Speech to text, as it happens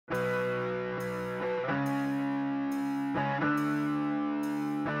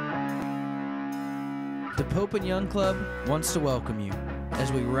The Pope and Young Club wants to welcome you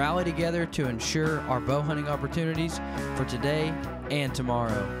as we rally together to ensure our bow hunting opportunities for today and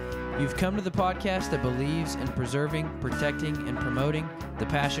tomorrow. You've come to the podcast that believes in preserving, protecting, and promoting the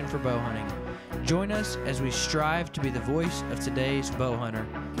passion for bow hunting. Join us as we strive to be the voice of today's bow hunter.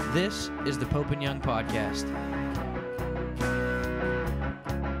 This is the Pope and Young Podcast.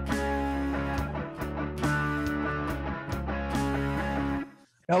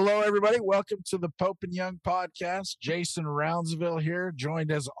 Hello, everybody. Welcome to the Pope and Young Podcast. Jason Roundsville here,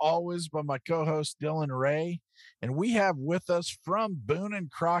 joined as always by my co-host Dylan Ray. And we have with us from Boone and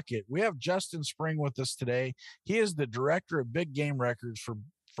Crockett, we have Justin Spring with us today. He is the director of big game records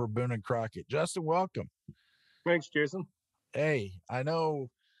for Boone and Crockett. Justin, welcome. Thanks, Jason. Hey, I know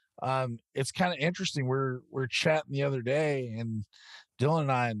it's kind of interesting. We're chatting the other day, and Dylan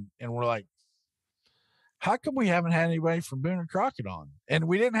and I, and we're like, how come we haven't had anybody from Boone and Crockett on? And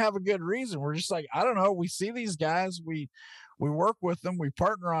we didn't have a good reason. We're just like, I don't know. We see these guys, we work with them, we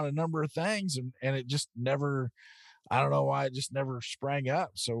partner on a number of things, and it just never, I don't know why it just never sprang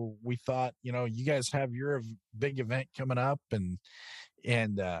up. So we thought, you guys have your big event coming up, and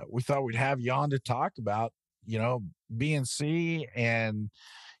we thought we'd have you on to talk about, BNC and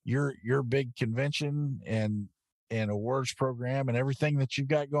your big convention and awards program and everything that you've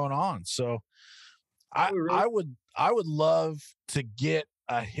got going on. So I would love to get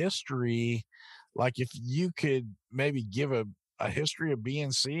a history, like if you could maybe give a history of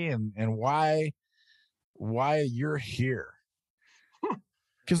BNC and why you're here.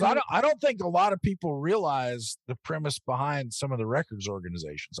 Because I don't think a lot of people realize the premise behind some of the records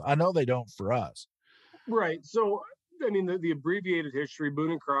organizations. I know they don't for us. Right. So, I mean, the abbreviated history,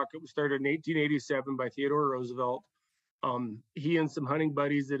 Boone and Crockett was started in 1887 by Theodore Roosevelt. He and some hunting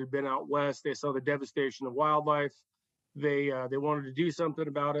buddies that had been out west, they saw the devastation of wildlife. They wanted to do something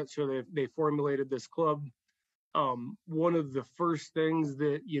about it, so they formulated this club. One of the first things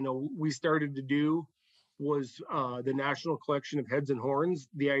that we started to do was the National Collection of Heads and Horns.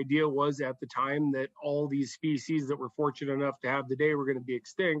 The idea was at the time that all these species that we're fortunate enough to have today were going to be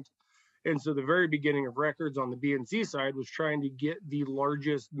extinct. And so the very beginning of records on the BNC side was trying to get the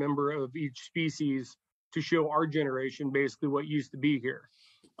largest member of each species to show our generation basically what used to be here.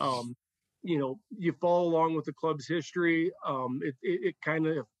 You follow along with the club's history. It kind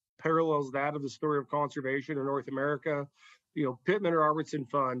of parallels that of the story of conservation in North America. Pittman Robertson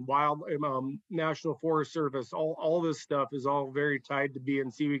Fund, National Forest Service, all this stuff is all very tied to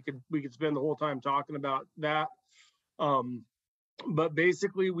BNC. We could spend the whole time talking about that. But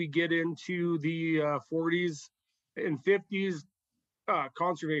basically we get into the 40s and 50s,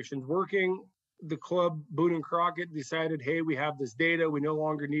 conservation's working. The club, Boone and Crockett, decided, hey, we have this data. We no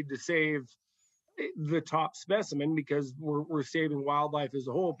longer need to save the top specimen because we're saving wildlife as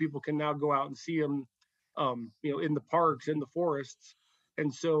a whole. People can now go out and see them, in the parks, in the forests.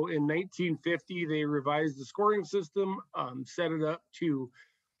 And so in 1950, they revised the scoring system, set it up to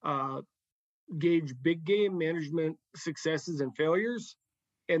gauge big game management successes and failures.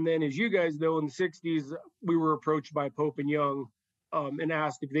 And then, as you guys know, in the 60s, we were approached by Pope and Young and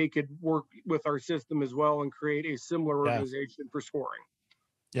asked if they could work with our system as well and create a similar organization for scoring.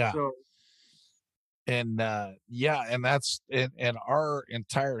 Yeah. So, and that's and our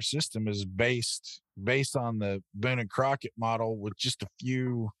entire system is based on the Boone and Crockett model with just a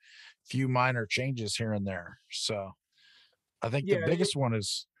few minor changes here and there. So I think the biggest one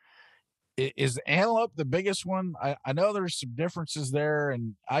is antelope the biggest one. I know there's some differences there,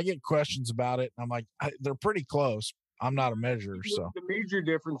 and I get questions about it. I'm like, they're pretty close. I'm not a measurer, so. The major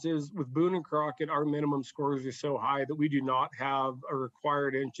difference is with Boone and Crockett, our minimum scores are so high that we do not have a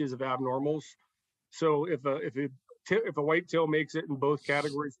required inches of abnormals. So if a whitetail makes it in both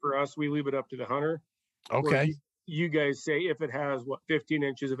categories for us, we leave it up to the hunter. Okay. You guys say if it has 15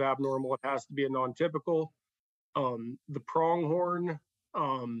 inches of abnormal, it has to be a non-typical. The pronghorn,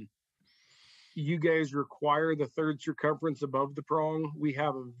 you guys require the third circumference above the prong. We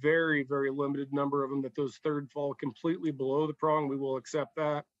have a very, very limited number of them that those third fall completely below the prong. We will accept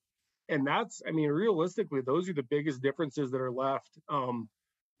that. And that's, realistically, those are the biggest differences that are left.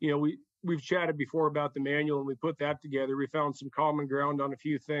 We've chatted before about the manual, and we put that together. We found some common ground on a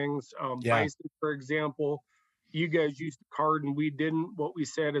few things. Bison, for example, you guys used to card and we didn't. What we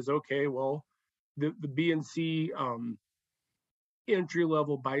said is, okay, well, the BNC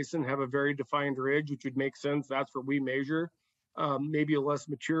entry-level bison have a very defined ridge, which would make sense. That's where we measure. Maybe a less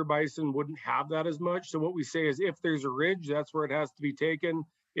mature bison wouldn't have that as much. So what we say is if there's a ridge, that's where it has to be taken.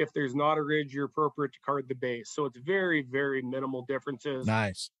 If there's not a ridge, you're appropriate to card the base. So it's very, very minimal differences.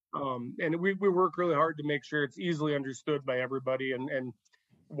 Nice. And we work really hard to make sure it's easily understood by everybody. And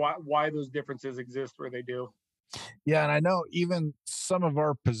why those differences exist where they do. Yeah, and I know even some of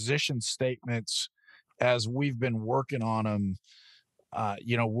our position statements, as we've been working on them,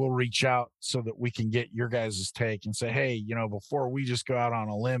 we'll reach out so that we can get your guys' take and say, hey, before we just go out on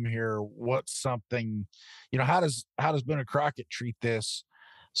a limb here, what's something, how does Boone and Crockett treat this,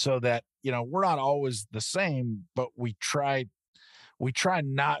 so that we're not always the same, but we try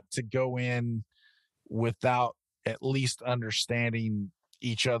not to go in without at least understanding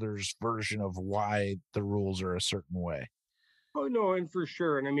each other's version of why the rules are a certain way. Oh no, and for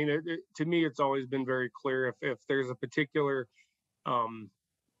sure. And I mean, to me, it's always been very clear if there's a particular, um,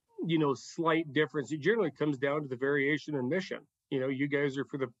 slight difference, it generally comes down to the variation in mission. You guys are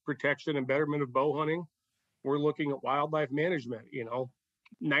for the protection and betterment of bow hunting. We're looking at wildlife management.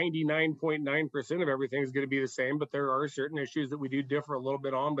 99.9% of everything is going to be the same, but there are certain issues that we do differ a little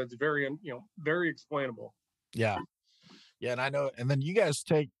bit on, but it's very, very explainable. Yeah. Yeah. And I know, and then you guys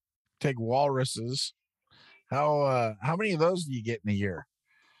take walruses. How many of those do you get in a year?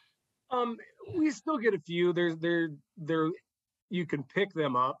 We still get a few. There you can pick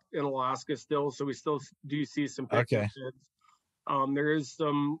them up in Alaska still, so we still do see some pickup heads. There is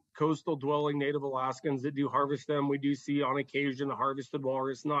some coastal dwelling Native Alaskans that do harvest them. We do see on occasion a harvested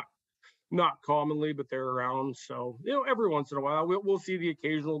walrus, not commonly, but they're around. So every once in a while we'll see the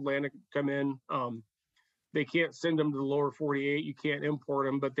occasional Atlantic come in. They can't send them to the lower 48. You can't import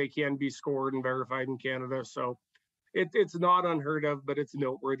them, but they can be scored and verified in Canada. So it's not unheard of, but it's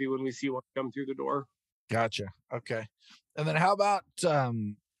noteworthy when we see one come through the door. Gotcha. Okay. And then how about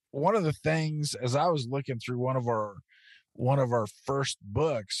one of the things, as I was looking through one of our first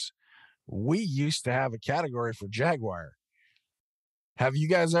books, we used to have a category for jaguar. Have you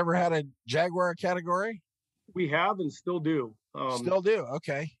guys ever had a jaguar category? We have and still do. Still do.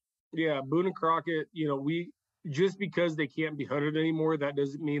 Okay. Yeah, Boone and Crockett, we just because they can't be hunted anymore, that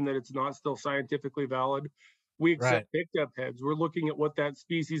doesn't mean that it's not still scientifically valid. We accept picked up heads. We're looking at what that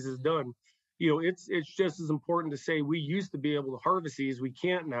species has done. It's just as important to say we used to be able to harvest these. We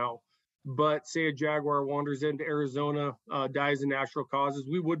can't now. But say a jaguar wanders into Arizona, dies of natural causes,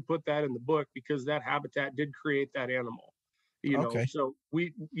 we would put that in the book because that habitat did create that animal. Okay. So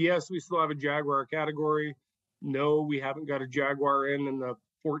we still have a jaguar category. No, we haven't got a jaguar in the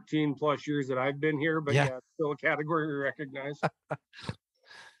 14 plus years that I've been here, but yeah, it's still a category we recognize.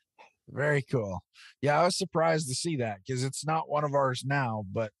 Very cool. Yeah, I was surprised to see that because it's not one of ours now,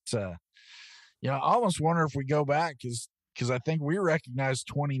 but I almost wonder if we go back because I think we recognize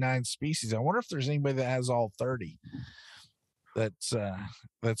 29 species. I wonder if there's anybody that has all 30 that's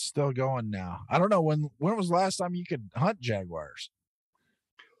still going now. I don't know when was the last time you could hunt jaguars?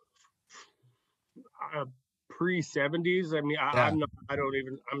 Pre-70s. I mean, I'm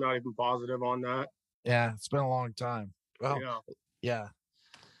not even positive on that. Yeah, it's been a long time. Well, yeah.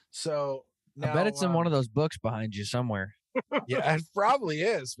 So now, I bet it's in one of those books behind you somewhere. Yeah, it probably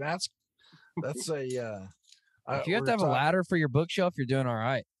is. That's a. If you have to have a ladder for your bookshelf, you're doing all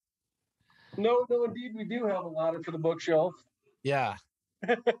right. No, indeed, we do have a ladder for the bookshelf. Yeah.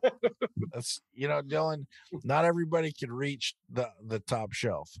 That's Dylan, not everybody can reach the top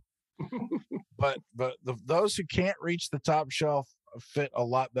shelf. but those who can't reach the top shelf fit a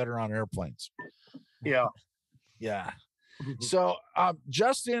lot better on airplanes. Yeah. Yeah. So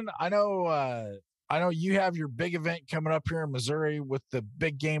Justin, I know you have your big event coming up here in Missouri with the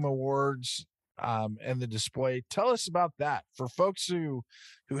Big Game Awards and the display. Tell us about that for folks who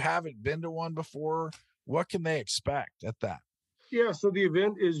haven't been to one before. What can they expect at that? Yeah, so the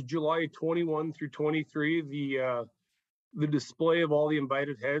event is July 21 through 23. The display of all the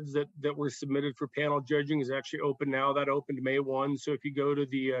invited heads that were submitted for panel judging is actually open now. That opened May 1. So if you go to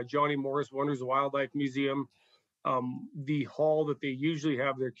the Johnny Morris Wonders of Wildlife Museum, the hall that they usually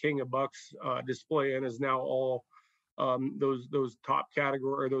have their King of Bucks display in is now all those top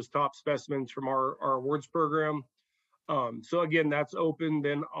category or those top specimens from our awards program. So again, that's open.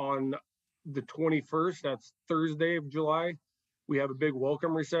 Then on the 21st, that's Thursday of July, we have a big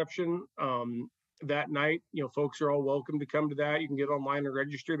welcome reception. That night, folks are all welcome to come to that. You can get online and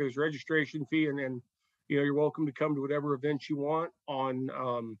register. There's registration fee, and then, you're welcome to come to whatever events you want.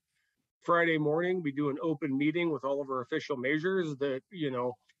 On Friday morning, we do an open meeting with all of our official measures that,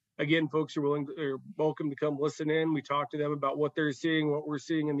 again, folks are welcome to come listen in. We talk to them about what they're seeing, what we're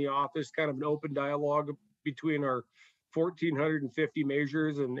seeing in the office, kind of an open dialogue between our 1,450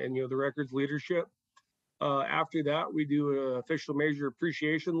 measures and the records leadership. After that, we do an official measure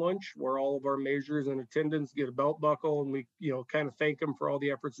appreciation lunch where all of our measures and attendants get a belt buckle, and we, kind of thank them for all the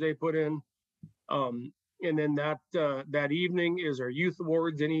efforts they put in. And then that evening is our youth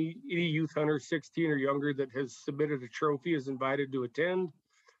awards. Any youth hunter 16 or younger that has submitted a trophy is invited to attend.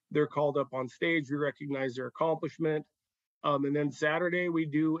 They're called up on stage. We recognize their accomplishment. And then Saturday, we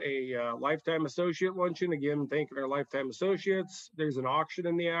do a Lifetime Associate Luncheon, again, thanking our Lifetime Associates. There's an auction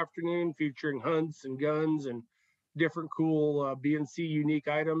in the afternoon featuring hunts and guns and different cool B&C unique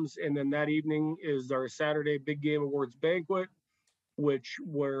items. And then that evening is our Saturday Big Game Awards Banquet,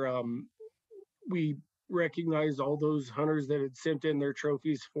 where we recognize all those hunters that had sent in their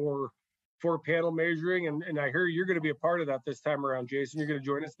trophies for panel measuring. And I hear you're going to be a part of that this time around, Jason. You're going to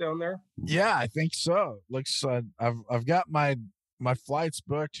join us down there? Yeah, I think so. Looks I've got my flights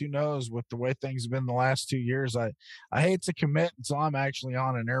booked. Who knows with the way things have been the last 2 years. I hate to commit until I'm actually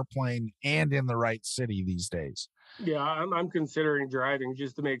on an airplane and in the right city these days. Yeah, I'm considering driving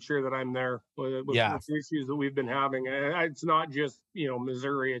just to make sure that I'm there with the issues that we've been having. It's not just,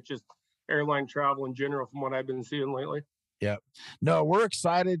 Missouri, it's just airline travel in general from what I've been seeing lately. Yeah. No, we're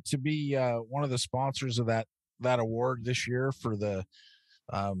excited to be one of the sponsors of that award this year for the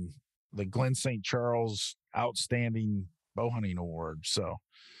Glen St. Charles Outstanding Bow Hunting Award. So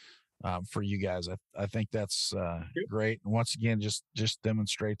for you guys, I think that's great. And once again, just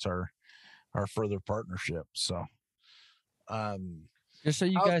demonstrates our further partnership. So just so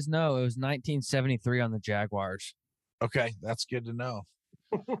you guys know, it was 1973 on the Jaguars. Okay, that's good to know.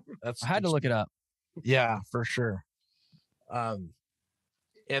 I had to look it up. Yeah, for sure. And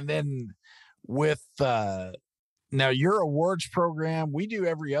then with now your awards program, we do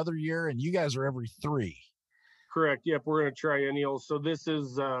every other year, and you guys are every 3. Correct. Yep, we're in a triennial. So this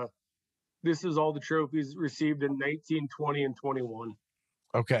is all the trophies received in 19, 20, and 21.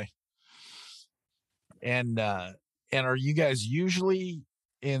 Okay. And are you guys usually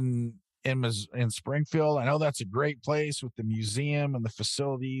in Springfield? I know that's a great place with the museum and the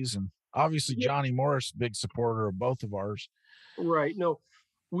facilities, and obviously Johnny Morris, big supporter of both of ours. Right. No,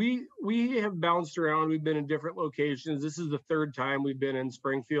 we have bounced around. We've been in different locations. This is the 3rd time we've been in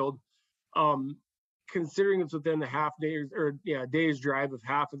Springfield. Considering it's within the days drive of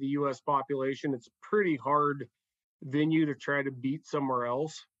half of the U.S. population, it's a pretty hard venue to try to beat somewhere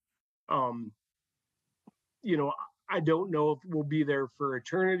else. I don't know if we'll be there for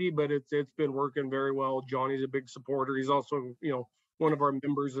eternity, but it's been working very well. Johnny's a big supporter. He's also, one of our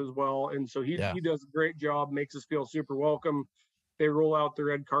members as well. And so he does a great job, makes us feel super welcome. They roll out the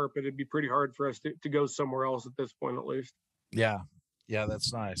red carpet. It'd be pretty hard for us to go somewhere else at this point, at least. Yeah. Yeah,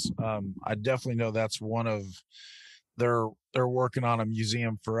 that's nice. I definitely know that's one of they're working on a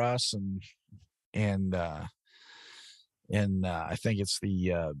museum for us, and I think it's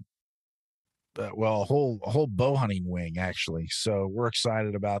the a whole bow hunting wing actually. So we're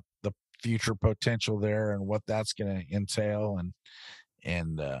excited about the future potential there and what that's going to entail,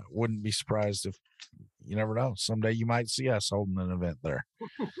 and wouldn't be surprised if, you never know, someday you might see us holding an event there.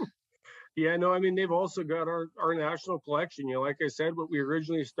 Yeah, no, I mean, they've also got our national collection. Like I said, what we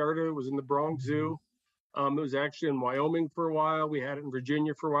originally started was in the Bronx Zoo. It was actually in Wyoming for a while. We had it in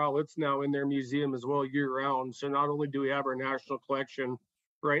Virginia for a while. It's now in their museum as well year round. So not only do we have our national collection,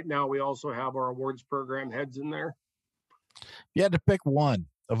 right now we also have our awards program heads in there. You had to pick one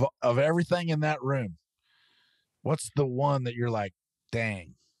of everything in that room. What's the one that you're like,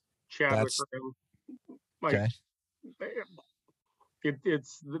 dang? Chadwick. Okay.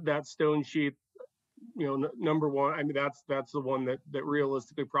 It's that stone sheep, number one. I mean, that's the one that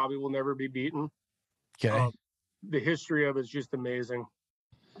realistically probably will never be beaten. Okay. The history of it's just amazing.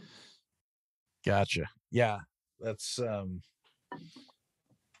 Gotcha. Yeah, that's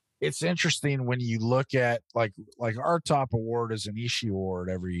it's interesting when you look at like our top award is an Ishii award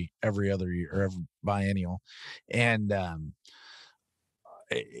every other year or every biennial, and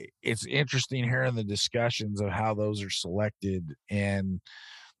it's interesting hearing the discussions of how those are selected and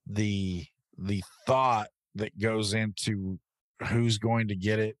the thought that goes into who's going to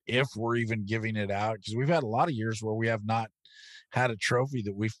get it, if we're even giving it out, because we've had a lot of years where we have not had a trophy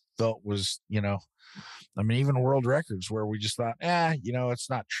that we felt was, I mean, even world records where we just thought, it's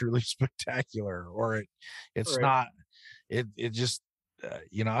not truly spectacular, or it's right. not, it just,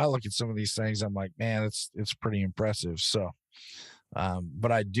 I look at some of these things, I'm like, man, it's pretty impressive. So,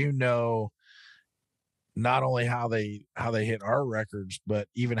 but I do know not only how they hit our records, but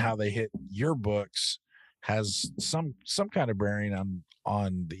even how they hit your books has some kind of bearing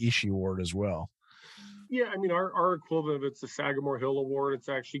on the Ishii Award as well. Yeah, I mean, our equivalent of it's the Sagamore Hill Award. It's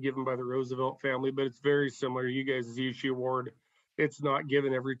actually given by the Roosevelt family, but it's very similar. You guys' Ishii Award, it's not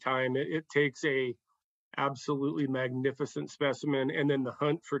given every time. It takes a absolutely magnificent specimen, and then the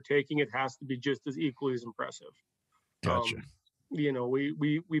hunt for taking it has to be just as equally as impressive. Gotcha.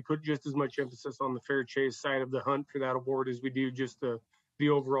 We put just as much emphasis on the fair chase side of the hunt for that award as we do just the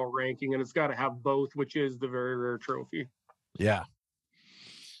overall ranking, and it's got to have both, which is the very rare trophy. Yeah.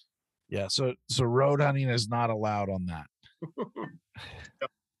 Yeah. So road hunting is not allowed on that.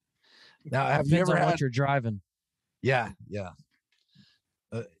 Now, have you Depends ever on had? what you're driving. Yeah. Yeah.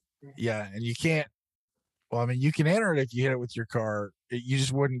 Yeah. And you can't. Well, I mean, you can enter it if you hit it with your car. You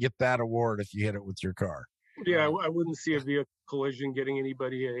just wouldn't get that award if you hit it with your car. Yeah, I wouldn't see a vehicle collision getting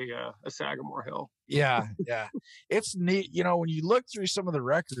anybody a Sagamore Hill. Yeah, yeah. It's neat. You know, when you look through some of the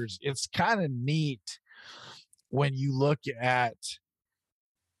records, it's kind of neat when you look at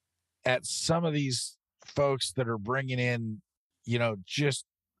some of these folks that are bringing in, you know, just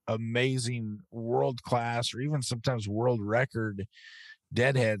amazing world class or even sometimes world record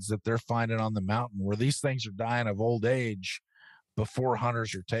deadheads that they're finding on the mountain where these things are dying of old age before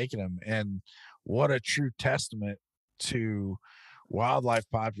hunters are taking them. And what a true testament to wildlife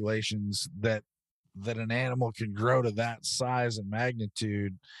populations that an animal can grow to that size and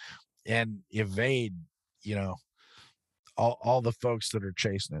magnitude and evade, you know, all the folks that are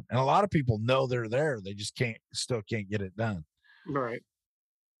chasing it. And a lot of people know they're there. They just still can't get it done. Right.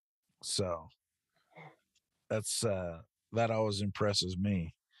 So that's that always impresses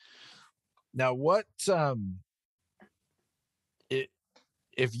me. Now, what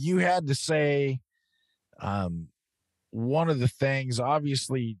if you had to say one of the things,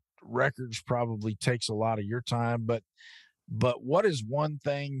 obviously records probably takes a lot of your time, but what is one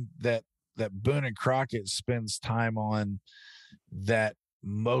thing that Boone and Crockett spends time on that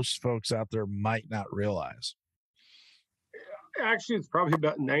most folks out there might not realize? Actually, it's probably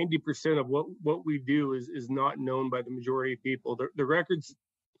about 90% of what we do is not known by the majority of people. The records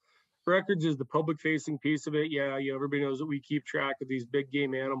is the public facing piece of it. Yeah, everybody knows that we keep track of these big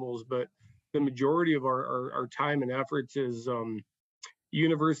game animals, but the majority of our time and efforts is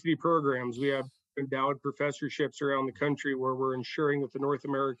university programs. We have endowed professorships around the country where we're ensuring that the North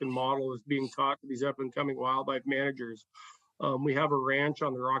American model is being taught to these up and coming wildlife managers. We have a ranch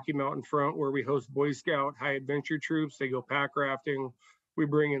on the Rocky Mountain front where we host Boy Scout high adventure troops. They go pack rafting. We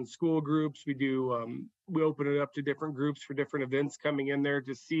bring in school groups. We open it up to different groups for different events coming in there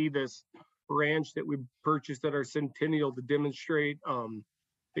to see this ranch that we purchased at our centennial to demonstrate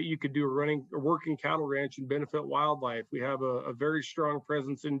that you could do a working cattle ranch and benefit wildlife. We have a very strong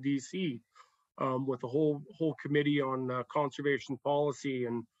presence in DC with a whole committee on conservation policy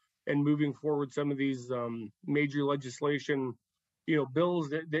and moving forward some of these major legislation, bills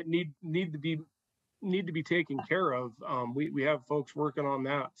that need to be taken care of. We have folks working on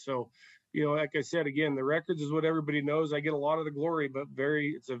that. So, like I said, again, the records is what everybody knows. I get a lot of the glory, but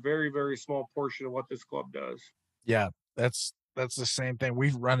it's a very, very small portion of what this club does. Yeah, that's the same thing.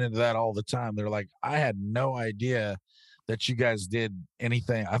 We've run into that all the time. They're like, I had no idea that you guys did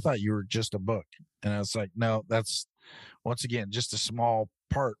anything. I thought you were just a book. And I was like, no, that's once again just a small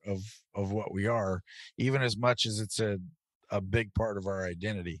part of what we are, even as much as it's a big part of our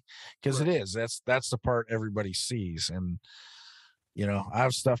identity. Because Right. it is. That's the part everybody sees. And I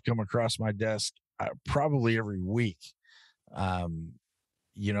have stuff come across my desk probably every week. That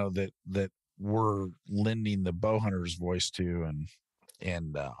we're lending the bow hunters voice to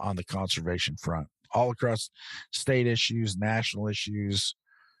and on the conservation front all across state issues, national issues.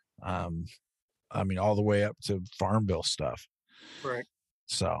 I mean, all the way up to farm bill stuff. Right.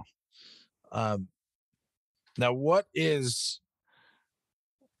 So, now what's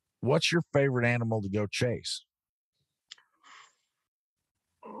your favorite animal to go chase?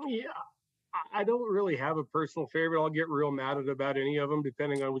 Yeah, I don't really have a personal favorite. I'll get real mad at about any of them,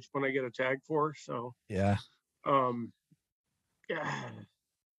 depending on which one I get a tag for. So, Yeah. Yeah.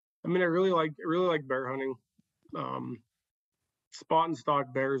 I mean, I really like bear hunting. Spot and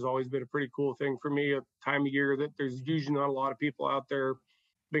stalk bear has always been a pretty cool thing for me. A time of year that there's usually not a lot of people out there.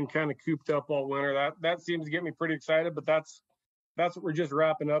 Been kind of cooped up all winter. That seems to get me pretty excited. But that's what we're just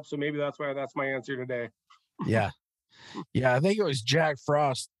wrapping up. So maybe that's why that's my answer today. Yeah. Yeah, I think it was Jack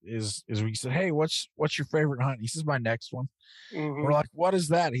Frost is we said, hey, what's your favorite hunt? He says, my next one. Mm-hmm. We're like, what is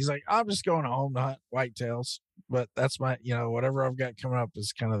that? He's like, I'm just going home to hunt whitetails, but that's my, whatever I've got coming up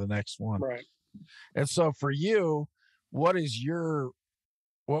is kind of the next one. Right. And so for you, what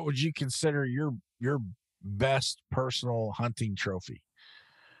would you consider your best personal hunting trophy?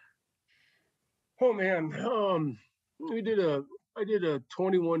 Oh man, I did a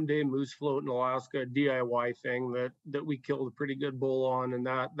 21-day moose float in Alaska, DIY thing that we killed a pretty good bull on, and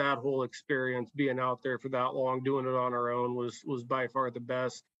that whole experience, being out there for that long, doing it on our own, was by far the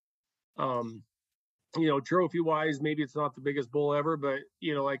best. Trophy wise, maybe it's not the biggest bull ever, but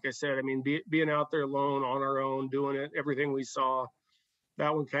like I said, I mean, being out there alone on our own, doing it, everything we saw,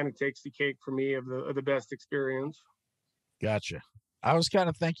 that one kind of takes the cake for me of the best experience. Gotcha. I was kind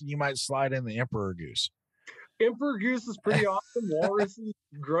of thinking you might slide in the emperor goose. Emperor goose is pretty awesome. Walruses,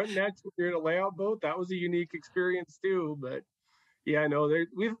 grunt necks when you're in a layout boat. That was a unique experience too. But yeah, no,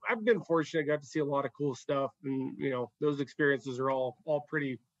 I've been fortunate. I got to see a lot of cool stuff, and those experiences are all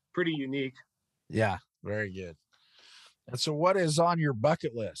pretty unique. Yeah, very good. And so, what is on your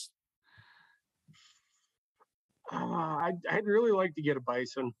bucket list? I'd really like to get a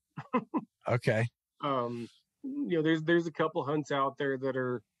bison. Okay. There's a couple hunts out there that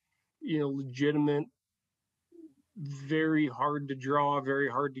are, legitimate, very hard to draw, very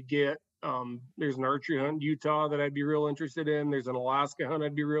hard to get. There's an archery hunt in Utah that I'd be real interested in. There's an Alaska hunt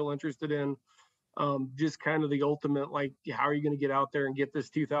I'd be real interested in. Just kind of the ultimate, like, how are you going to get out there and get this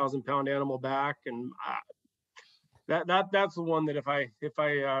 2,000-pound animal back? And that's the one that if I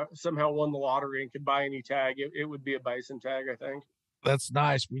somehow won the lottery and could buy any tag, it would be a bison tag, I think. That's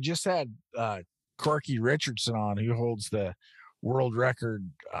nice. We just had Corky Richardson on, who holds the world record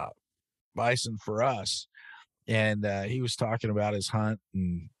bison for us. And he was talking about his hunt,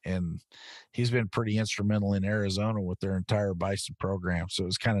 and he's been pretty instrumental in Arizona with their entire bison program. So it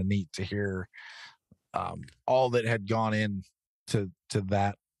was kind of neat to hear all that had gone in to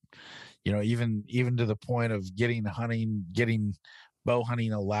that, even to the point of getting bow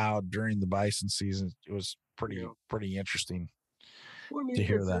hunting allowed during the bison season. It was pretty interesting. Well, I mean, to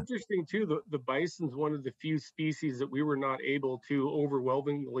hear it's that. interesting too. The bison's one of the few species that we were not able to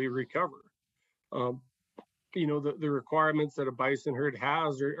overwhelmingly recover. The requirements that a bison herd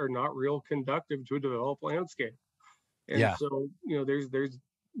has are not real conductive to a developed landscape. And so, there's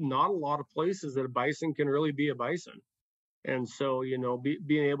not a lot of places that a bison can really be a bison. And so,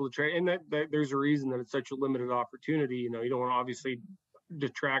 being able to try, and that there's a reason that it's such a limited opportunity. You don't want to obviously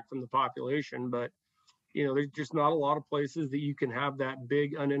detract from the population, but there's just not a lot of places that you can have that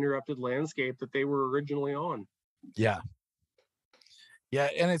big uninterrupted landscape that they were originally on. Yeah.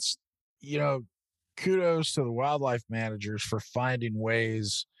 And it's, kudos to the wildlife managers for finding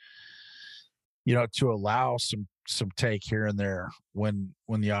ways, to allow some take here and there when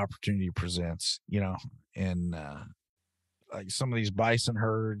the opportunity presents, and like some of these bison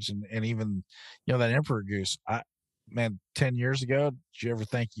herds and even, that emperor goose. 10 years ago, did you ever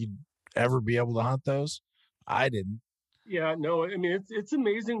think you'd ever be able to hunt those? I didn't. Yeah, no, I mean, it's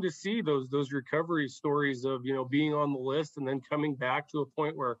amazing to see those recovery stories of, being on the list and then coming back to a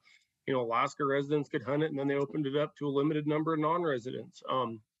point where, Alaska residents could hunt it, and then they opened it up to a limited number of non-residents.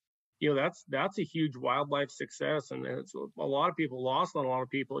 That's a huge wildlife success, and it's a lot of people lost on a lot of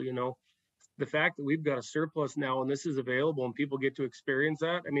people. The fact that we've got a surplus now and this is available and people get to experience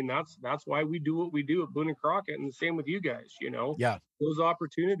that. I mean, that's why we do what we do at Boone and Crockett, and the same with you guys. Yeah. Those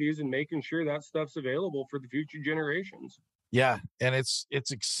opportunities and making sure that stuff's available for the future generations. Yeah, and it's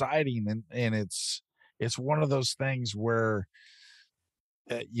exciting, and it's one of those things where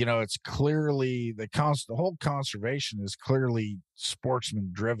it's clearly the whole conservation is clearly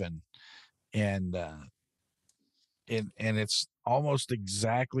sportsman driven, and it's almost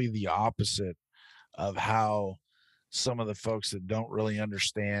exactly the opposite of how some of the folks that don't really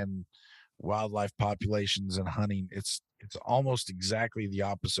understand wildlife populations and hunting, it's almost exactly the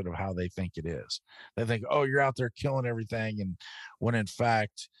opposite of how they think it is. They think, oh, you're out there killing everything, and when in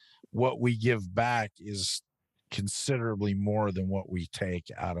fact what we give back is considerably more than what we take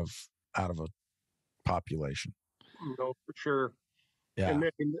out of a population. No, for sure. Yeah. And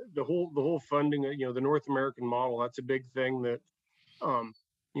then the whole funding, the North American model, that's a big thing that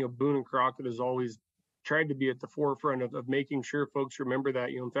Boone and Crockett has always tried to be at the forefront of making sure folks remember that.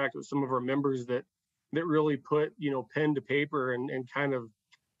 In fact, it was some of our members that really put pen to paper and kind of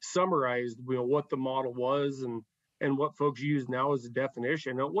summarized what the model was and what folks use now as a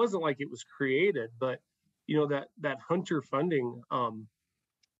definition. It wasn't like it was created, but that hunter funding,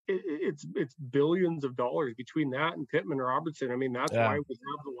 it's billions of dollars between that and Pittman Robertson. I mean, that's why we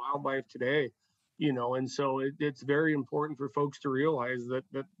have the wildlife today, and so it's very important for folks to realize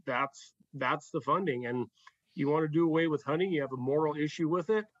that's the funding. And you want to do away with hunting, you have a moral issue with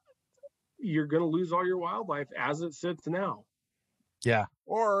it, you're going to lose all your wildlife as it sits now. Yeah.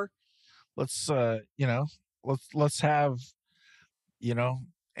 Or let's have,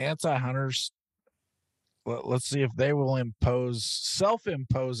 anti-hunters. Let's see if they will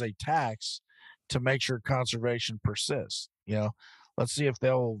self-impose a tax to make sure conservation persists. Let's see if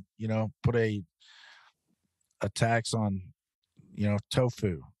they'll, put a tax on,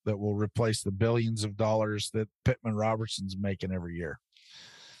 tofu that will replace the billions of dollars that Pittman Robertson's making every year.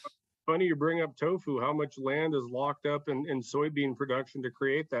 Funny you bring up tofu. How much land is locked up in soybean production to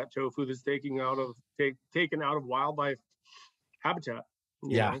create that tofu that's taken out of wildlife habitat?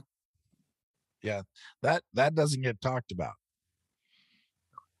 You know? Yeah, that doesn't get talked about.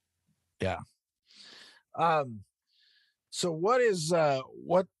 Yeah. So what is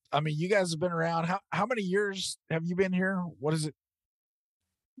what I mean, you guys have been around. How many years have you been here? What is it?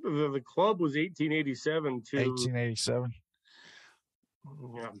 The club was 1887 to 1887.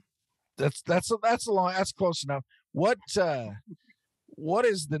 yeah. That's a long, that's close enough. What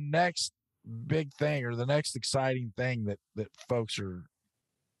is the next big thing or the next exciting thing that folks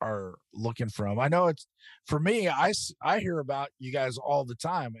are looking from? I know it's, for me, I hear about you guys all the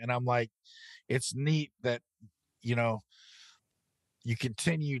time, and I'm like, it's neat that, you know, you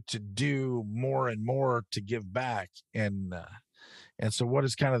continue to do more and more to give back. And so what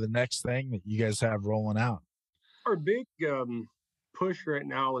is kind of the next thing that you guys have rolling out? Our big push right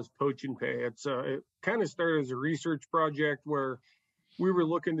now is poach and pay. It kind of started as a research project where we were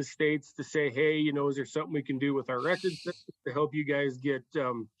looking to states to say, hey, you know, is there something we can do with our record system to help you guys get,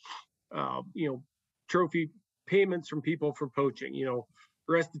 you know, trophy payments from people for poaching, you know,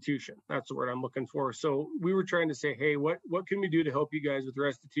 restitution. That's the word I'm looking for. So we were trying to say, hey, what can we do to help you guys with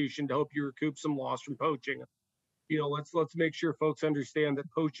restitution to help you recoup some loss from poaching? You know, let's make sure folks understand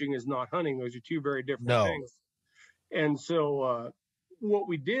that poaching is not hunting. Those are two very different No. things. And so what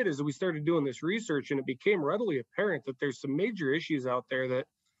we did is we started doing this research, and it became readily apparent that there's some major issues out there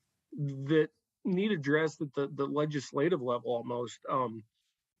that need addressed at the legislative level almost.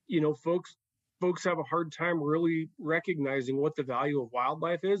 You know, folks have a hard time really recognizing what the value of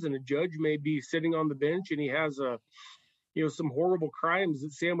wildlife is, and a judge may be sitting on the bench and he has a, you know, some horrible crimes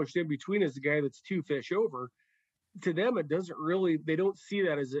that sandwiched in between is the guy that's two fish over. To them, it doesn't really, they don't see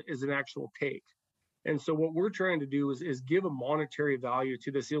that as an actual take. And so what we're trying to do is give a monetary value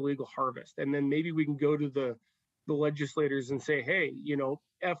to this illegal harvest. And then maybe we can go to the legislators and say, hey, you know,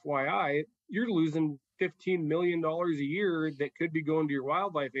 FYI, you're losing $15 million a year that could be going to your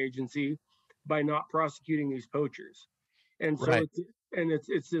wildlife agency by not prosecuting these poachers. And so Right.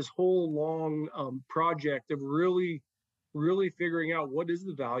 it's this whole long project of really figuring out what is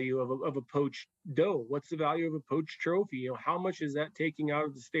the value of a poached doe, what's the value of a poached trophy, you know, how much is that taking out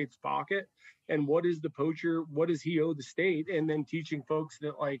of the state's pocket, and what is the poacher, what does he owe the state, and then teaching folks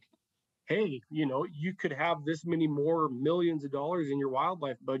that, like, hey, you know, you could have this many more millions of dollars in your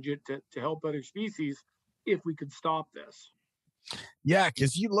wildlife budget to help other species if we could stop this. Yeah,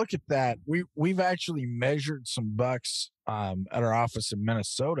 because you look at that, we've actually measured some bucks at our office in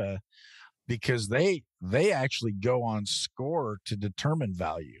Minnesota, because they actually go on score to determine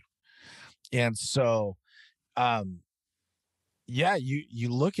value. And so yeah, you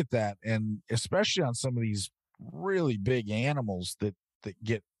look at that, and especially on some of these really big animals that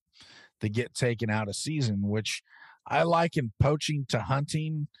get taken out of season, which I liken poaching to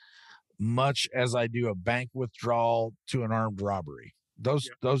hunting much as I do a bank withdrawal to an armed robbery. Those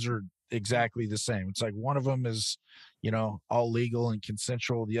are exactly the same. It's like one of them is, you know, all legal and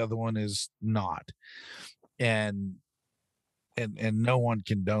consensual, the other one is not. And no one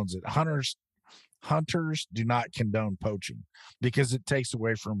condones it. Hunters do not condone poaching, because it takes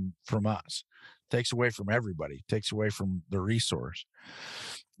away from us, takes away from everybody, takes away from the resource.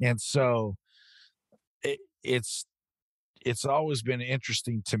 And so it's always been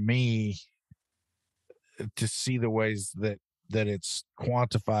interesting to me to see the ways that it's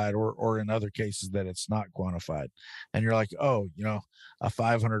quantified, or in other cases that it's not quantified. And you're like, oh, you know, a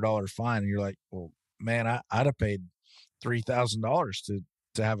 $500 fine, and you're like, well, man, I'd have paid $3,000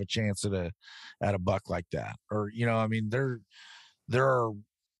 to have a chance at a buck like that. Or, you know, I mean, there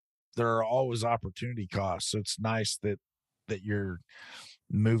are always opportunity costs. So it's nice that you're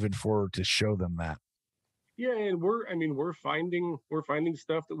moving forward to show them that. Yeah, and we're finding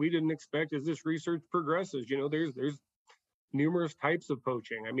stuff that we didn't expect as this research progresses. You know, there's numerous types of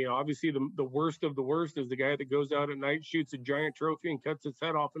poaching. I mean, obviously the worst of the worst is the guy that goes out at night, shoots a giant trophy and cuts its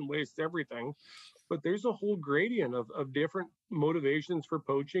head off and wastes everything. But there's a whole gradient of different motivations for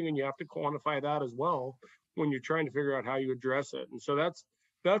poaching, and you have to quantify that as well when you're trying to figure out how you address it. And so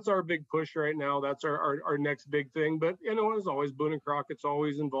that's our big push right now. That's our next big thing. But, you know, as always, Boone and Crockett's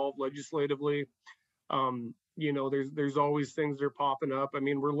always involved legislatively. You know, there's always things that are popping up. I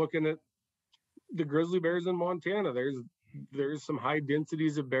mean, we're looking at the grizzly bears in Montana. There's some high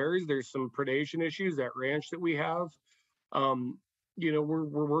densities of bears. There's some predation issues, that ranch that we have. You know, we're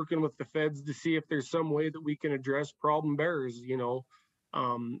working with the feds to see if there's some way that we can address problem bears. You know,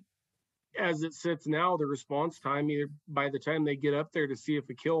 as it sits now, the response time, either by the time they get up there to see if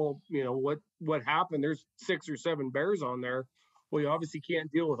a kill, you know, what happened, there's 6 or 7 bears on there. Well, you obviously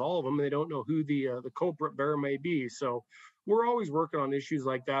can't deal with all of them. They don't know who the culprit bear may be. So we're always working on issues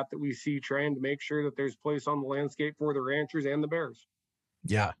like that we see, trying to make sure that there's place on the landscape for the ranchers and the bears.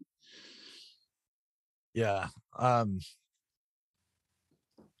 Yeah. Yeah.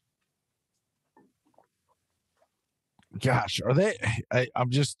 Gosh, are they? I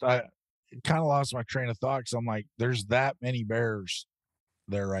kind of lost my train of thought because I'm like, there's that many bears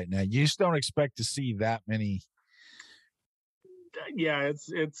there right now. You just don't expect to see that many. Yeah,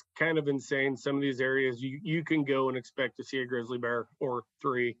 it's kind of insane. Some of these areas you can go and expect to see a grizzly bear or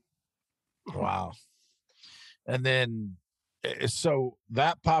three. Wow. And then, so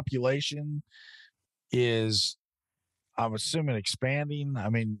that population is, I'm assuming, expanding. I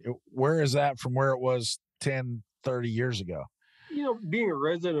mean, where is that from where it was 10, 30 years ago? You know, being a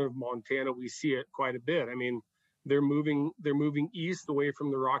resident of Montana, we see it quite a bit. I mean, they're moving east away from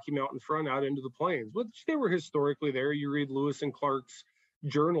the Rocky Mountain front out into the plains, which they were historically there. You read Lewis and Clark's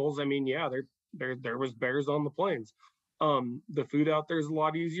journals. I mean, yeah, there was bears on the plains. The food out there is a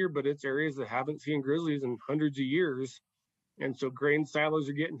lot easier, but it's areas that haven't seen grizzlies in hundreds of years. And so grain silos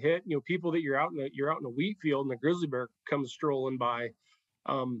are getting hit. You know, people that you're out in a wheat field and a grizzly bear comes strolling by.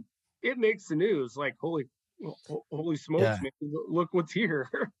 Um, it makes the news. Like holy Yeah. smokes, man! Look what's here.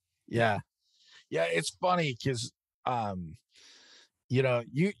 Yeah. Yeah. It's funny because, um,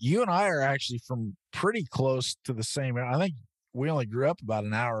 you and I are actually from pretty close to the same. I think we only grew up about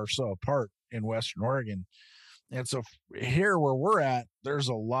an hour or so apart in Western Oregon. And so here where we're at, there's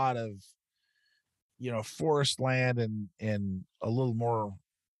a lot of, forest land and a little more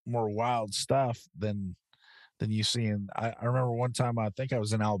wild stuff than you see in. I remember one time, I think I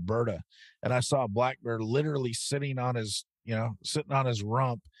was in Alberta, and I saw a black bear literally sitting on his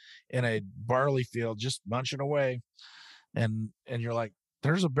rump in a barley field, just munching away. And you're like,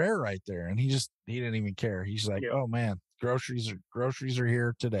 there's a bear right there. And he didn't even care. He's like, Yeah. oh man, groceries are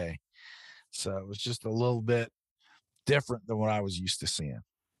here today. So it was just a little bit different than what I was used to seeing.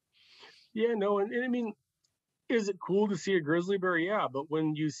 Yeah, no, and I mean, is it cool to see a grizzly bear? Yeah, but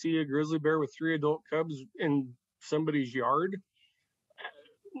when you see a grizzly bear with 3 adult cubs in somebody's yard,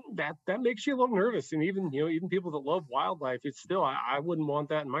 that makes you a little nervous. And even people that love wildlife, it's still I wouldn't want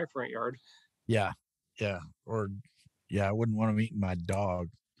that in my front yard. Yeah. Yeah. Or yeah, I wouldn't want them eating my dog.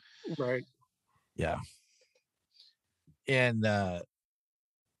 Right. Yeah. And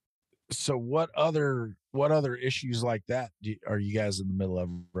so what other issues like that are you guys in the middle of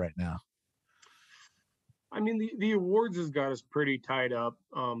right now? I mean, the awards has got us pretty tied up,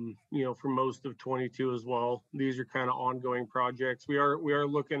 for most of 22 as well. These are kind of ongoing projects. We are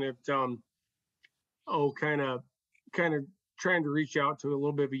looking at, kind of trying to reach out to a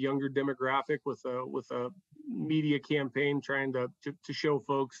little bit of a younger demographic with a media campaign, trying to show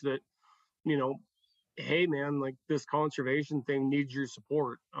folks that, you know, hey man, like this conservation thing needs your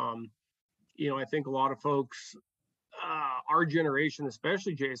support. I think a lot of folks, our generation,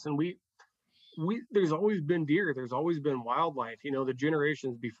 especially Jason, we there's always been deer, there's always been wildlife. The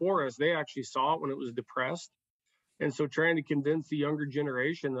generations before us, they actually saw it when it was depressed. And so trying to convince the younger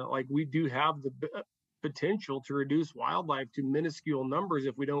generation that like we do have the potential to reduce wildlife to minuscule numbers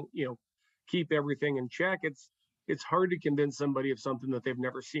if we don't keep everything in check. It's hard to convince somebody of something that they've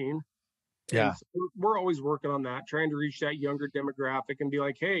never seen. Yeah. And so we're always working on that, trying to reach that younger demographic and be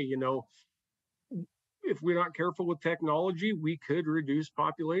like, hey, if we're not careful with technology, we could reduce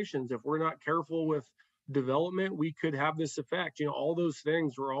populations. If we're not careful with development, we could have this effect. All those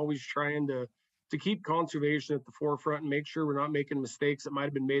things, we're always trying to keep conservation at the forefront and make sure we're not making mistakes that might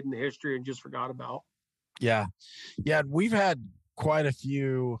have been made in the history and just forgot about. Yeah. Yeah. We've had quite a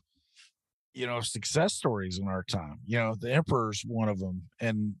few, success stories in our time. The Emperor's one of them.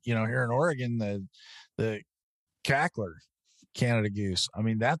 And, here in Oregon, the cackler, Canada goose. I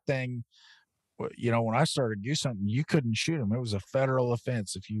mean, that thing, when I started goose hunting, you couldn't shoot them. It was a federal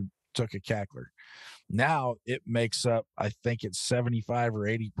offense if you took a cackler. Now it makes up, I think it's 75 or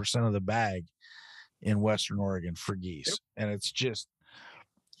 80% of the bag in Western Oregon for geese. Yep. And it's just,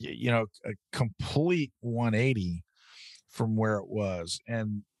 a complete 180 from where it was.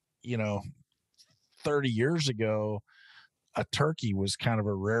 And, 30 years ago, a turkey was kind of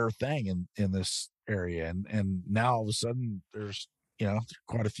a rare thing in this area. And now all of a sudden there's,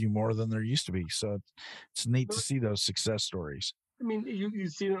 quite a few more than there used to be. So it's neat to see those success stories. I mean, you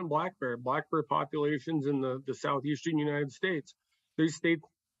see it in black bear populations in the southeastern United States. There's states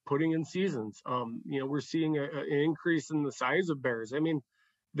putting in seasons. We're seeing an increase in the size of bears. I mean,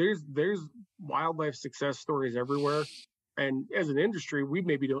 there's wildlife success stories everywhere. And as an industry, we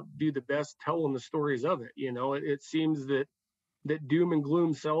maybe don't do the best telling the stories of it. It seems that doom and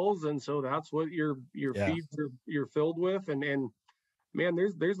gloom sells, and so that's what your feeds you're filled with. And man,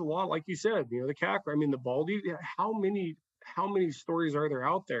 there's a lot, like you said, the cackler. I mean, the baldy. How many stories are there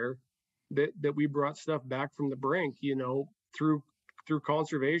out there that we brought stuff back from the brink, through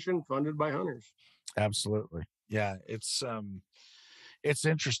conservation funded by hunters? Absolutely. Yeah. It's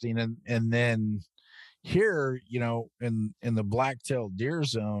interesting. And then, Here, in the black-tailed deer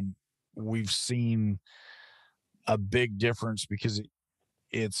zone, we've seen a big difference because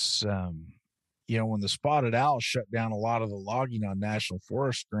it's when the spotted owl shut down a lot of the logging on national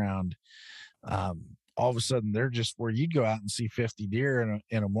forest ground, all of a sudden they're just where you'd go out and see 50 deer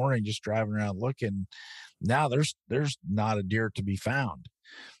in a morning just driving around looking. Now there's not a deer to be found.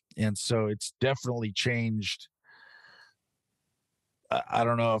 And so it's definitely changed. I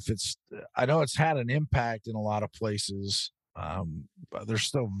don't know if I know it's had an impact in a lot of places. But there's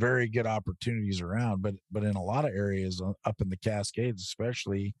still very good opportunities around, but in a lot of areas up in the Cascades,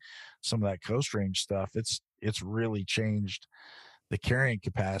 especially some of that Coast Range stuff, it's really changed the carrying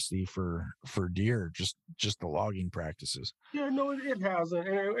capacity for deer, just the logging practices. Yeah, no, it hasn't,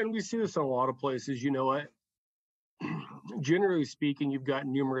 and we see this in a lot of places. Generally speaking, you've got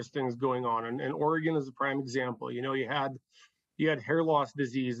numerous things going on, and Oregon is a prime example. You had hair loss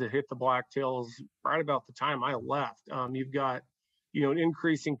disease that hit the blacktails right about the time I left. You've got, an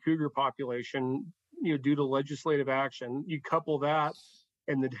increasing cougar population, due to legislative action. You couple that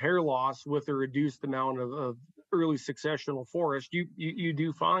and the hair loss with a reduced amount of early successional forest, you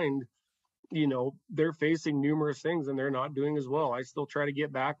do find, they're facing numerous things and they're not doing as well. I still try to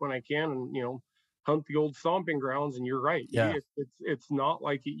get back when I can and, hunt the old stomping grounds. And you're right. Yeah. It's not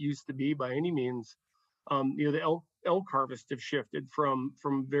like it used to be by any means. The elk harvest have shifted from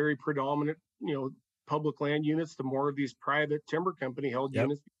very predominant, public land units to more of these private timber company held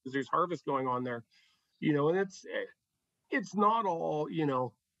units because there's harvest going on there, and it's not all,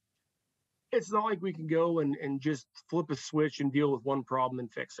 it's not like we can go and just flip a switch and deal with one problem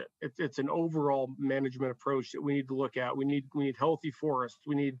and fix it. It's an overall management approach that we need to look at. We need healthy forests.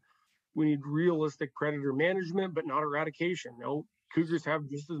 We need realistic predator management, but not eradication. No, cougars have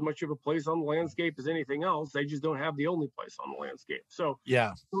just as much of a place on the landscape as anything else. They just don't have the only place on the landscape. So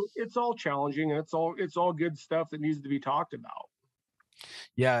yeah, it's all challenging, and it's all good stuff that needs to be talked about.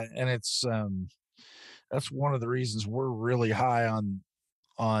 Yeah, and it's that's one of the reasons we're really high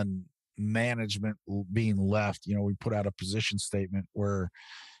on management being left. We put out a position statement where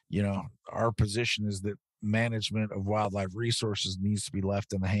our position is that management of wildlife resources needs to be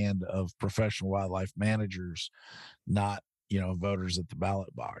left in the hand of professional wildlife managers, not voters at the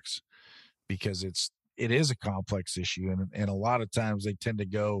ballot box, because it is a complex issue, and a lot of times they tend to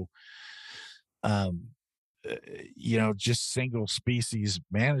go just single species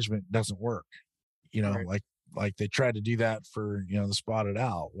management doesn't work, right. like they tried to do that for the spotted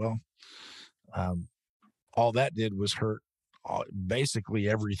owl. Well, all that did was hurt basically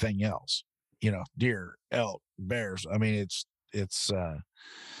everything else, deer, elk, bears. I mean, it's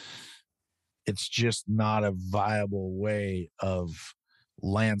just not a viable way of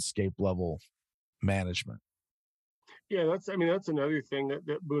landscape level management. Yeah, that's another thing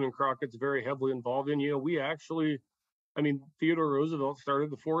that Boone and Crockett's very heavily involved in. We actually, Theodore Roosevelt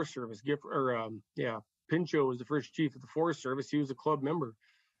started the Forest Service. Pinchot was the first chief of the Forest Service. He was a club member.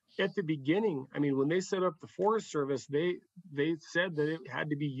 At the beginning, when they set up the Forest Service, they said that it had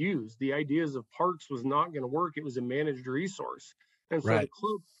to be used. The ideas of parks was not going to work. It was a managed resource. And so right.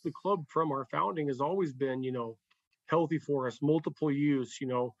 the club from our founding has always been, healthy forest, multiple use,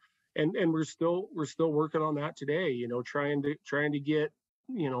 and we're still working on that today, trying to get,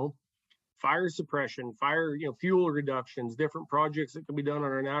 fire suppression, fuel reductions, different projects that can be done on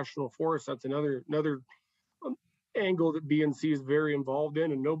our national forest. That's another angle that BNC is very involved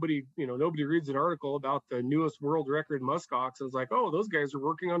in, and nobody reads an article about the newest world record muskox and is like, oh, those guys are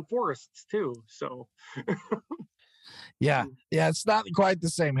working on forests too. So yeah, it's not quite the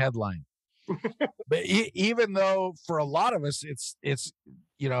same headline. But even though for a lot of us it's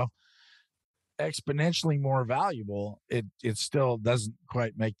exponentially more valuable, it still doesn't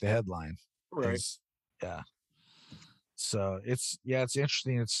quite make the headline. Right. Yeah. So it's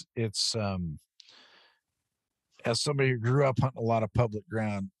interesting. It's as somebody who grew up hunting a lot of public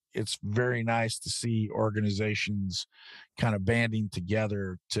ground, it's very nice to see organizations kind of banding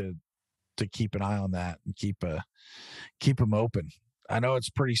together to keep an eye on that and keep them open. I know it's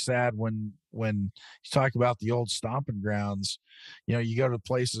pretty sad when you talk about the old stomping grounds, you go to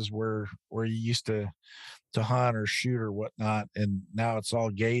places where you used to hunt or shoot or whatnot, and now it's all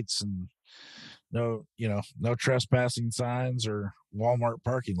gates and no trespassing signs or Walmart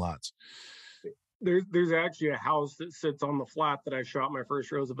parking lots. There's actually a house that sits on the flat that I shot my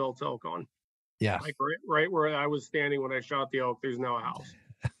first Roosevelt elk on. Yeah. Like right where I was standing when I shot the elk, there's now a house.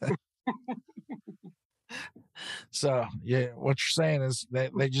 So yeah, what you're saying is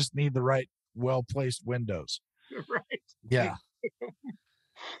that they just need the right, well-placed windows. Right. Yeah.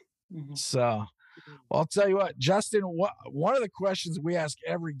 So, Well, I'll tell you what, Justin, one of the questions we ask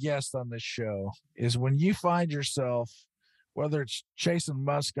every guest on this show is when you find yourself, whether it's chasing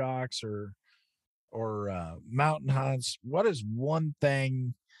muskox or mountain hunts, what is one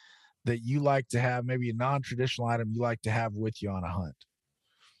thing that you like to have, maybe a non-traditional item you like to have with you on a hunt?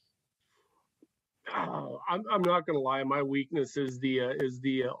 I'm not gonna lie. My weakness is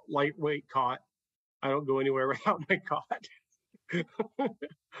the lightweight cot. I don't go anywhere without my cot.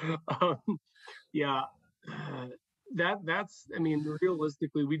 um, yeah, that's. I mean,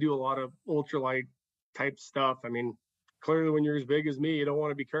 realistically, we do a lot of ultralight type stuff. I mean, clearly, when you're as big as me, you don't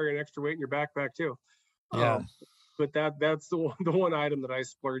want to be carrying extra weight in your backpack too. Yeah. But that's the one item that I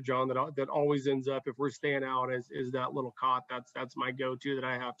splurge on that always ends up if we're staying out is that little cot. That's my go-to that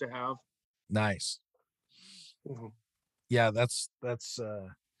I have to have. Nice. Mm-hmm. Yeah, that's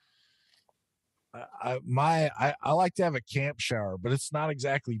I like to have a camp shower, but it's not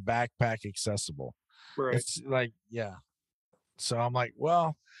exactly backpack accessible. Right. It's like, yeah. So I'm like,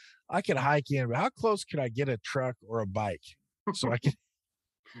 well, I could hike in, but how close could I get a truck or a bike? So I can.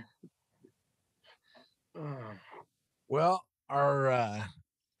 Well, I'm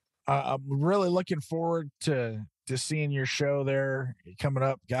really looking forward to seeing your show there coming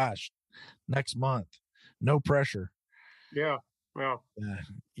up. Gosh, next month. No pressure. Yeah.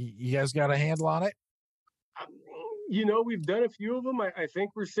 You guys got a handle on it? We've done a few of them. I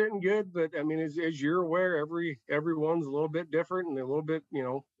think we're sitting good, but I mean, as you're aware, everyone's a little bit different and a little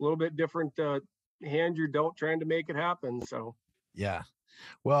bit different hand you're dealt trying to make it happen. So yeah.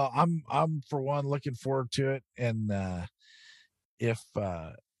 Well, I'm for one looking forward to it, and if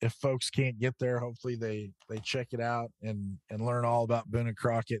folks can't get there, hopefully they check it out and learn all about Boone and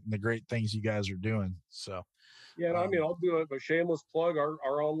Crockett and the great things you guys are doing. So yeah, I mean, I'll do a shameless plug.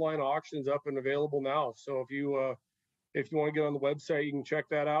 Our online auction's up and available now. So if you want to get on the website, you can check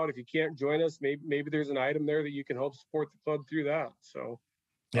that out. If you can't join us, maybe there's an item there that you can help support the club through that. So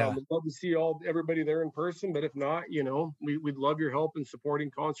yeah, we'd love to see everybody there in person. But if not, we'd love your help in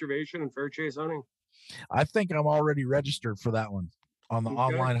supporting conservation and fair chase hunting. I think I'm already registered for that one on the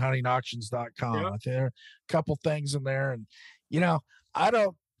online huntingauctions.com. Yeah. I think there are a couple things in there, and I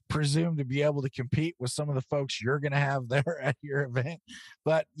don't presume to be able to compete with some of the folks you're going to have there at your event,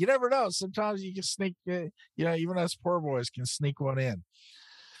 but you never know. Sometimes you can sneak, even us poor boys can sneak one in.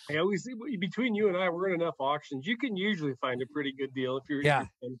 Yeah, we see between you and I, we're in enough auctions. You can usually find a pretty good deal if you're paying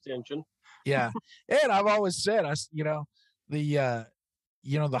attention. Yeah, and I've always said, the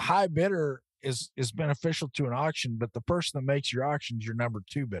high bidder is beneficial to an auction, but the person that makes your auction is your number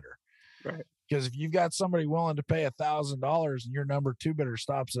two bidder. Right. Because if you've got somebody willing to pay $1,000 and your number two bidder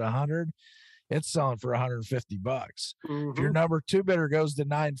stops at 100, it's selling for $150. Mm-hmm. If your number two bidder goes to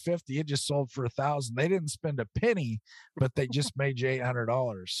 $950, it just sold for $1,000. They didn't spend a penny, but they just made you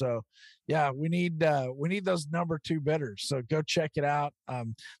 $800. So yeah, we need those number two bidders. So go check it out.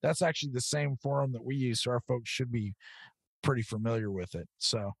 That's actually the same forum that we use. So our folks should be pretty familiar with it.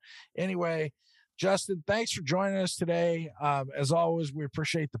 So anyway, Justin, thanks for joining us today. As always, we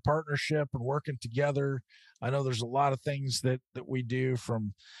appreciate the partnership and working together. I know there's a lot of things that we do,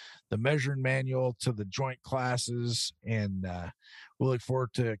 from the measuring manual to the joint classes, and we look forward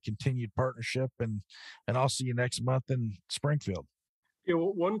to continued partnership, and I'll see you next month in Springfield. Yeah,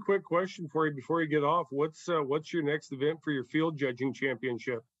 well, one quick question for you before you get off. What's your next event for your field judging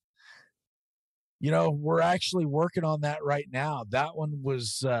championship? We're actually working on that right now. That one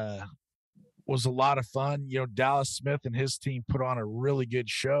was a lot of fun. Dallas Smith and his team put on a really good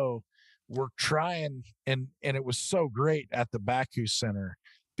show. We're trying, and it was so great at the Baku Center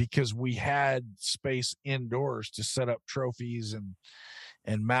because we had space indoors to set up trophies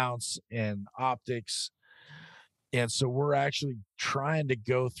and mounts and optics. And so we're actually trying to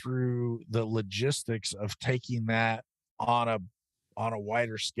go through the logistics of taking that on a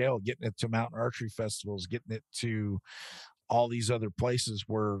wider scale, getting it to mountain archery festivals, getting it to all these other places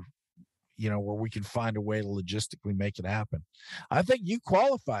where we can find a way to logistically make it happen. I think you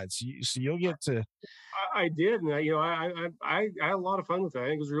qualified, so you'll get to. I did, and I had a lot of fun with that. I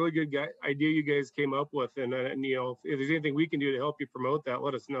think it was a really good idea you guys came up with, and if there's anything we can do to help you promote that,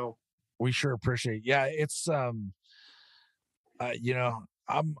 let us know. We sure appreciate it. Yeah, it's I'm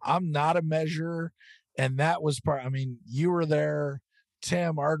not a measurer, and that was part. I mean, you were there.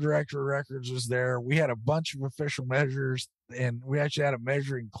 Tim, our director of records, was there. We had a bunch of official measures, and we actually had a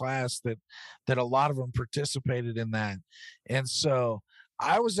measuring class that a lot of them participated in that. And so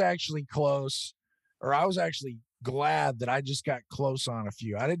I was actually close, or I was actually glad that I just got close on a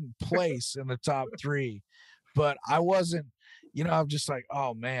few. I didn't place in the top 3, but I wasn't, I'm just like,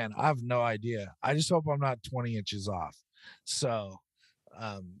 oh man, I have no idea. I just hope I'm not 20 inches off. So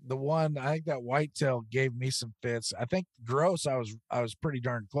The one, I think that whitetail gave me some fits. I think gross, I was pretty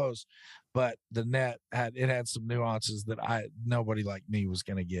darn close, but the net had some nuances that nobody like me was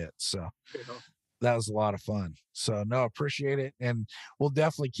going to get. So Yeah. that was a lot of fun. So no, appreciate it. And we'll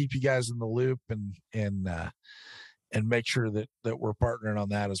definitely keep you guys in the loop and make sure that we're partnering on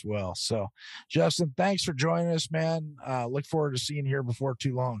that as well. So Justin, thanks for joining us, man. Look forward to seeing you here before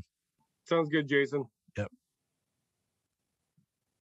too long. Sounds good, Jason.